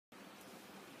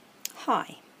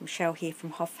Hi, Michelle here from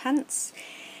Hoff Hunts,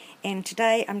 and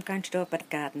today I'm going to do a bit of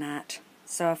garden art.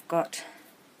 So I've got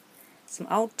some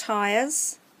old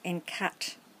tyres and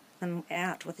cut them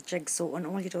out with a jigsaw, and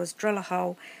all you do is drill a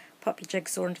hole, pop your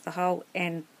jigsaw into the hole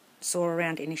and saw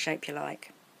around any shape you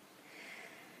like.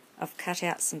 I've cut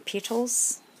out some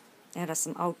petals out of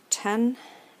some old tin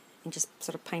and just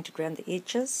sort of painted around the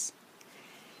edges.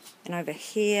 And over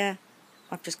here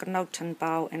I've just got an old tin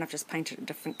bowl and I've just painted it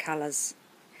different colours.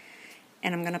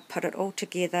 And I'm going to put it all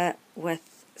together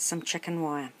with some chicken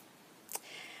wire.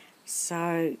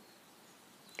 So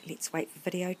let's wait for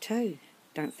video 2.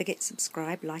 Don't forget to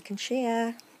subscribe, like and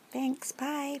share. Thanks,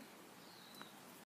 bye.